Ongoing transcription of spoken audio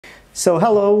So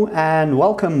hello and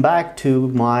welcome back to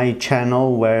my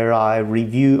channel where I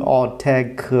review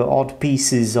odd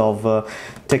pieces of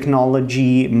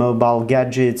technology, mobile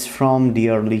gadgets from the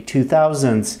early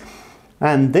 2000s.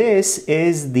 And this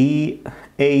is the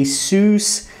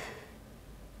Asus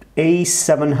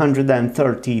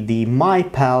A730, the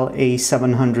MyPal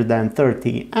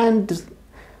A730. And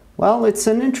well, it's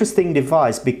an interesting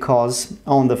device because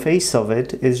on the face of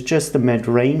it is just a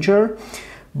mid-ranger,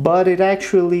 but it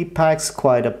actually packs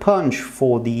quite a punch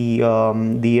for the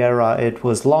era it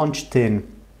was launched in.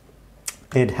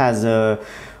 It has a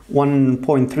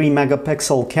 1.3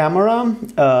 megapixel camera,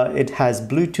 it has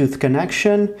Bluetooth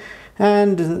connection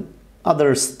and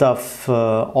other stuff,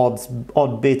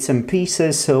 odd bits and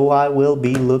pieces, so I will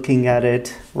be looking at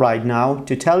it right now.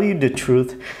 To tell you the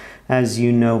truth, as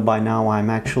you know by now, I'm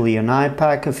actually an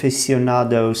iPad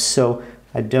aficionado, so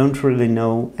I don't really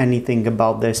know anything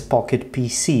about this pocket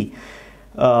PC.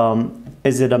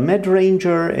 Is it a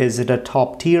mid-ranger? Is it a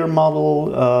top-tier model?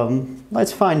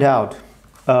 Let's find out.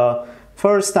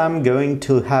 First, I'm going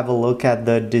to have a look at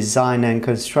the design and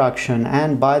construction,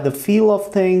 and by the feel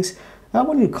of things, I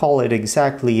wouldn't call it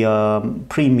exactly a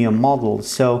premium model.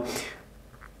 So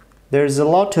there's a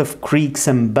lot of creaks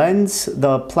and bends.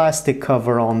 The plastic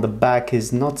cover on the back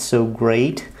is not so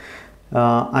great.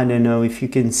 I don't know if you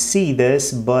can see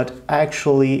this, but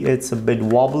actually it's a bit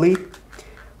wobbly.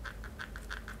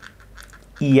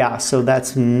 Yeah, so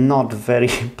that's not very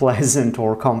pleasant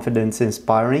or confidence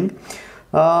inspiring.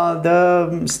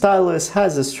 The stylus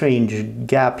has a strange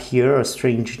gap here, a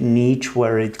strange niche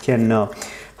where it can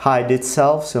hide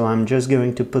itself. So I'm just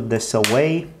going to put this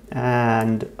away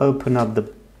and open up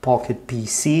the pocket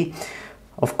PC.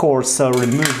 Of course, a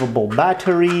removable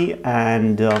battery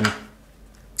and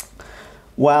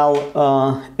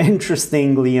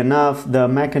interestingly enough, the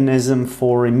mechanism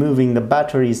for removing the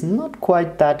battery is not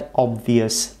quite that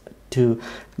obvious to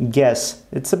guess.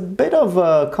 It's a bit of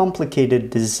a complicated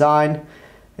design.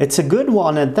 It's a good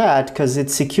one at that because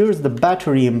it secures the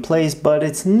battery in place, but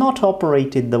it's not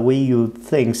operated the way you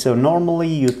think. So normally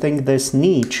you think this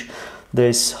niche,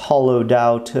 this hollowed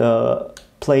out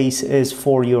place is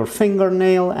for your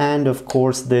fingernail, and of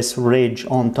course this ridge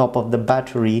on top of the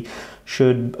battery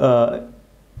should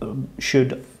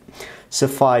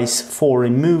suffice for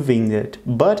removing it.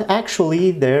 But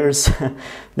actually there's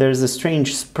a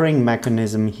strange spring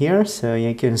mechanism here, so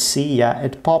you can see, yeah,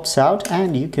 it pops out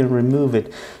and you can remove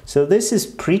it. So this is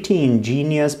pretty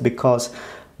ingenious because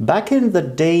back in the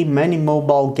day many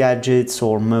mobile gadgets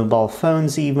or mobile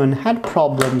phones even had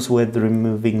problems with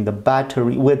removing the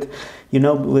battery, with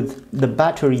the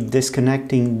battery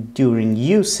disconnecting during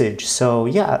usage. So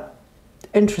yeah,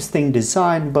 interesting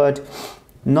design, but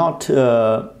not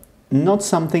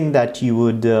something that you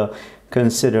would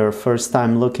consider first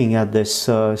time looking at this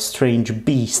strange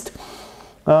beast.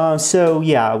 So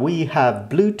yeah, we have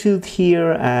Bluetooth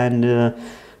here, and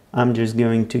I'm just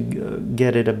going to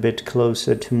get it a bit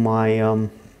closer to my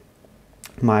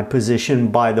my position.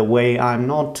 By the way, I'm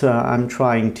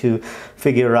trying to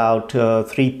figure out a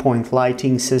 3-point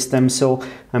lighting system, so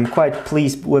I'm quite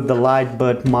pleased with the light,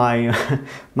 but my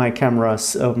my camera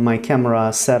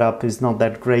setup is not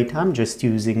that great. I'm just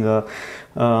using a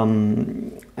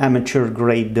amateur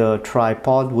grade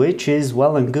tripod, which is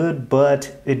well and good,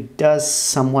 but it does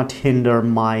somewhat hinder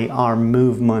my arm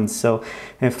movement. So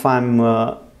if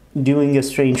I'm doing a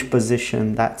strange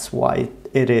position, that's why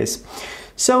it is.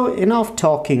 So enough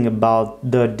talking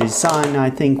about the design. I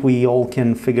think we all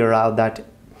can figure out that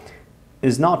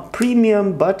it's not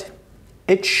premium, but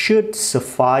it should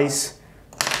suffice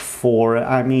for,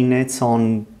 I mean, it's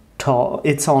on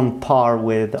par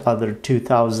with other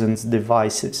 2000s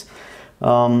devices.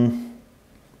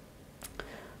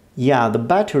 Yeah, the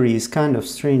battery is kind of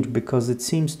strange because it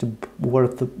seems to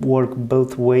work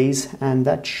both ways, and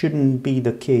that shouldn't be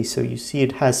the case. So you see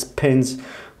it has pins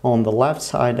on the left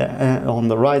side, on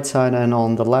the right side, and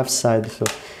on the left side. So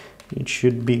it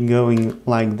should be going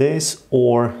like this,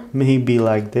 or maybe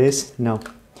like this. No,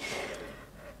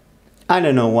 I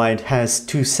don't know why it has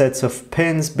two sets of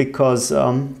pins, because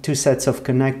two sets of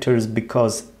connectors,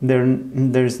 because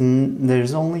there's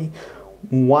only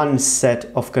one set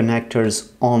of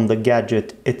connectors on the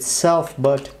gadget itself.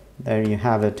 But there you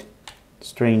have it.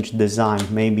 Strange design.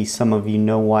 Maybe some of you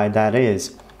know why that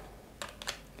is.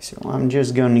 So I'm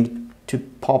just going to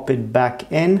pop it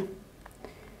back in,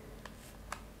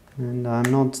 and I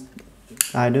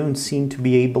don't seem to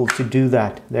be able to do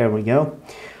that. There we go.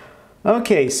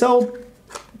 Okay, so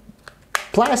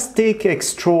plastic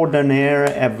extraordinaire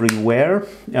everywhere.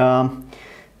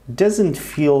 doesn't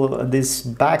feel, this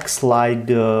backslide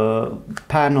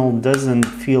panel doesn't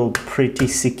feel pretty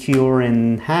secure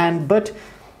in hand, but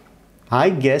I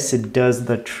guess it does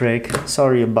the trick.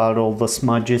 Sorry about all the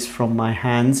smudges from my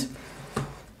hands,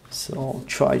 so I'll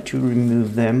try to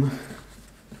remove them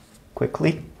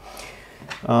quickly.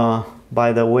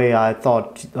 By the way, I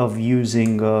thought of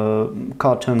using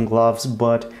cotton gloves,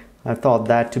 but I thought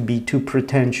that to be too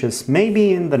pretentious.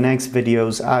 Maybe in the next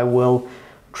videos I will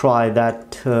try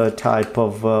that type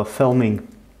of filming.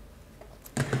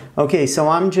 Okay, so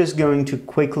I'm just going to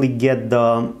quickly get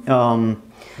the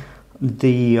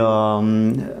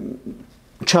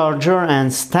charger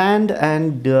and stand,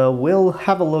 and we'll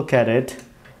have a look at it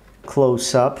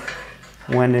close up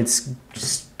when it's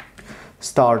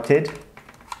started.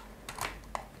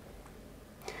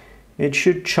 It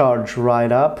should charge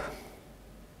right up.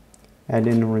 I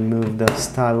didn't remove the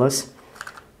stylus.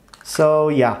 So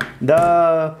yeah,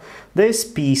 this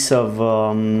piece of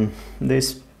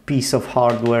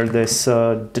hardware, this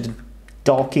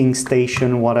docking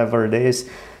station, whatever it is,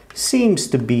 seems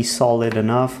to be solid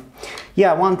enough.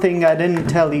 Yeah, one thing I didn't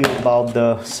tell you about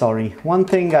the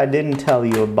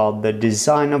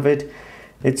design of it.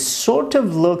 It sort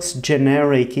of looks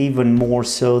generic, even more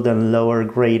so than lower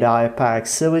grade iPads,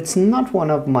 so it's not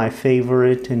one of my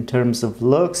favorite in terms of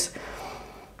looks.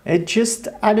 It just,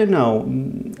 I don't know,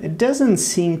 it doesn't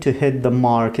seem to hit the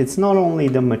mark. It's not only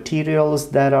the materials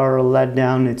that are let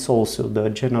down, it's also the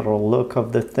general look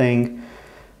of the thing.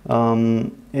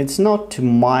 It's not to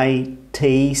my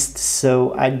taste,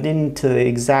 so I didn't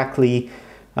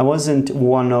I wasn't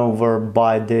won over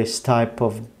by this type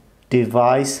of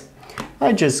device.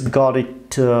 I just got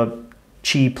it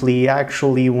cheaply.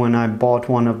 Actually, when I bought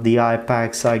one of the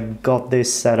iPads, I got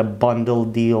this at a bundle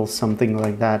deal, something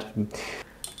like that.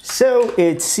 So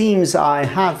it seems I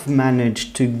have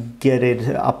managed to get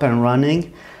it up and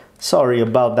running. Sorry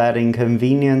about that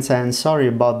inconvenience, and sorry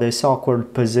about this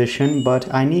awkward position,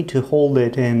 but I need to hold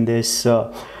it in this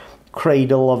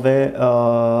cradle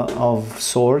of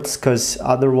sorts, because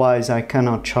otherwise I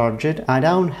cannot charge it. I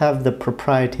don't have the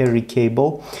proprietary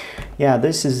cable. Yeah,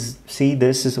 this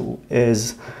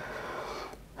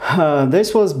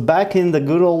was back in the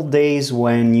good old days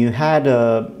when you had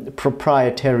a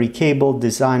proprietary cable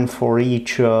designed for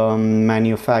each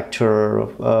manufacturer.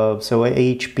 So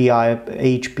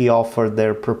HP offered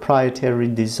their proprietary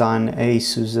design,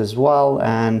 Asus as well,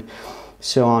 and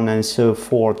so on and so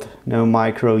forth. No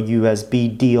micro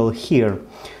USB deal here.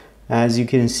 As you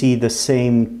can see, the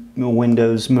same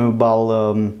Windows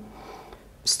Mobile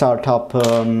startup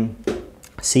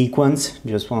sequence.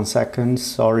 Just one second,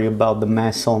 sorry about the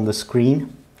mess on the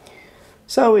screen.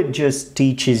 So it just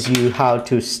teaches you how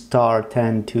to start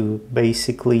and to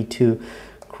basically to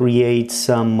create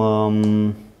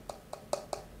some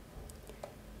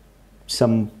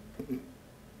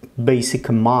basic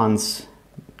commands.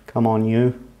 Come on,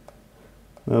 you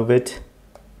move it.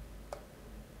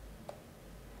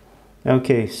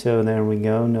 Okay, so there we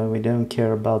go. No, we don't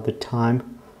care about the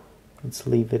time. Let's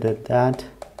leave it at that.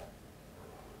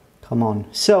 Come on.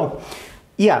 So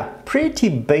yeah, pretty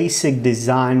basic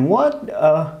design.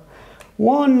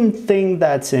 One thing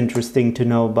that's interesting to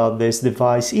know about this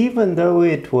device, even though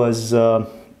it was a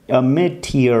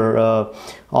mid-tier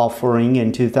offering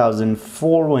in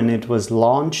 2004 when it was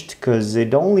launched, because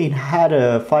it only had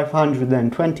a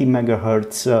 520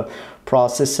 megahertz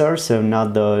processor, so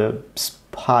not the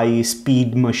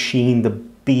high-speed machine, the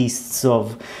beasts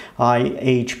of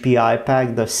HP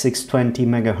iPad, the 620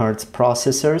 megahertz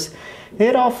processors.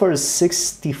 It offers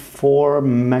 64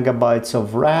 megabytes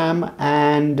of RAM,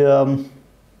 and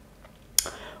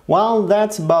well,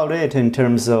 that's about it in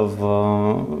terms of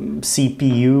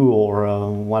CPU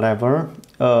or whatever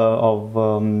of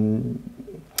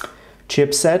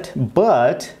chipset.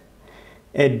 But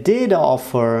it did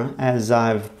offer, as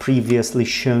I've previously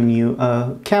shown you,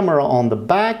 a camera on the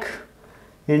back.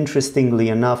 Interestingly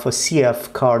enough, a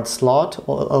CF card slot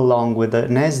along with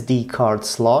an SD card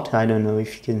slot. I don't know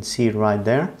if you can see it right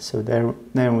there. So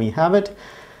there we have it.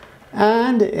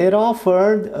 And it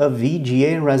offered a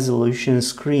VGA resolution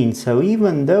screen. So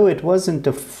even though it wasn't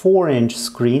a 4-inch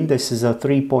screen, this is a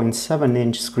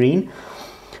 3.7-inch screen.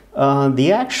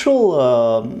 The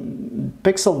actual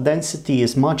pixel density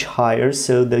is much higher,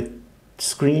 so the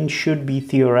screen should be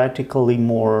theoretically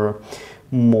more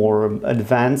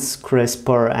advanced,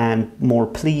 crisper, and more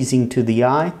pleasing to the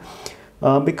eye,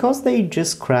 because they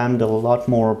just crammed a lot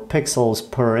more pixels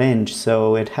per inch.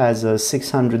 So it has a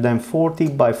 640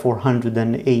 by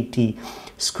 480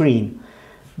 screen.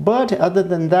 But other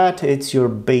than that, it's your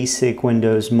basic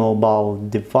Windows Mobile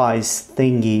device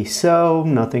thingy, so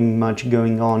nothing much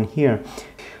going on here.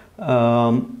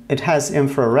 It has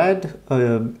infrared,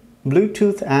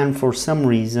 Bluetooth, and for some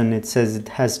reason it says it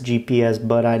has GPS,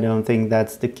 but I don't think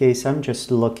that's the case. I'm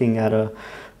just looking at a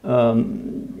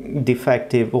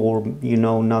defective, or you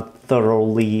know, not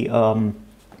thoroughly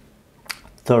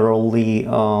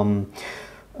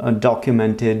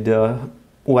documented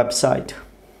website.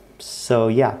 So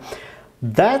yeah,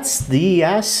 that's the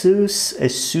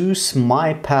Asus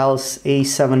MyPal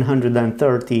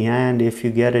A730, and if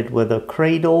you get it with a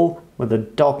cradle, with a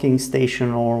docking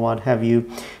station or what have you,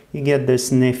 you get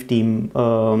this nifty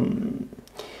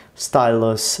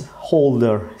stylus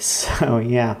holder. So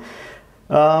yeah,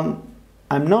 I'm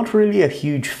not really a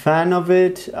huge fan of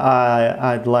it.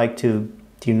 I'd like to,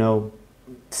 you know,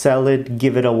 sell it,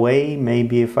 give it away.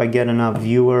 Maybe if I get enough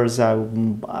viewers, I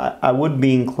would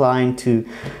be inclined to,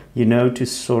 you know, to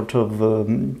sort of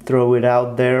throw it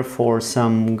out there for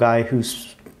some guy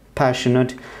who's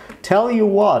passionate. Tell you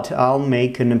what, I'll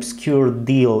make an obscure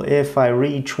deal. If I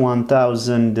reach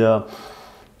 1,000, I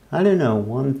don't know,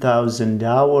 1,000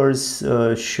 hours,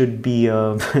 should be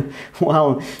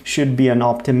well, should be an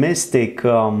optimistic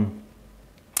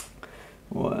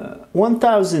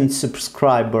 1,000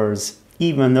 subscribers.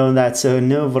 Even though that's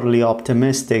an overly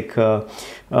optimistic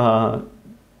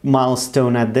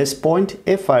milestone at this point,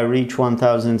 if I reach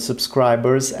 1,000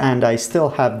 subscribers and I still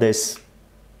have this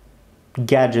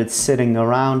gadget sitting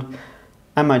around,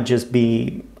 I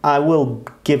will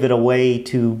give it away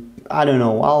to, I don't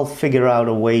know, I'll figure out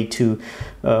a way to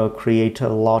create a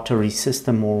lottery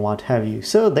system or what have you.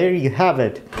 So there you have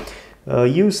it. A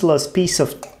useless piece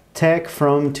of tech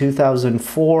from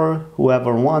 2004.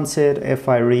 Whoever wants it, if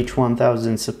I reach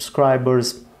 1,000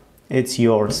 subscribers, it's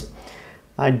yours.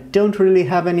 I don't really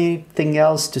have anything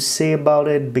else to say about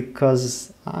it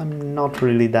because I'm not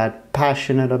really that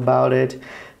passionate about it.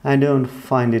 I don't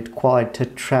find it quite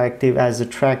attractive,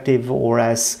 or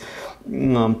as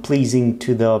pleasing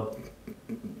to the...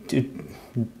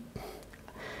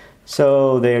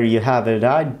 So there you have it.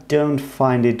 I don't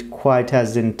find it quite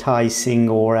as enticing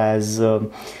or as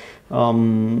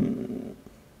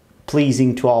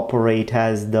pleasing to operate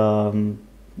as the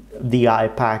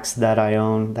iPads that I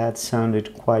own. That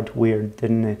sounded quite weird,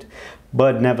 didn't it?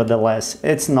 But nevertheless,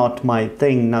 it's not my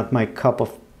thing, not my cup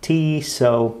of tea,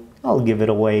 so I'll give it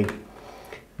away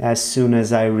as soon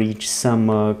as I reach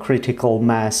some critical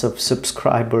mass of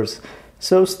subscribers.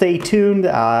 So stay tuned.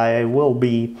 I will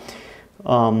be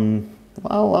well,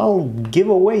 I'll give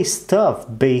away stuff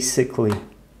basically.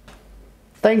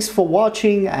 Thanks for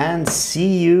watching and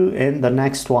see you in the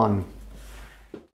next one.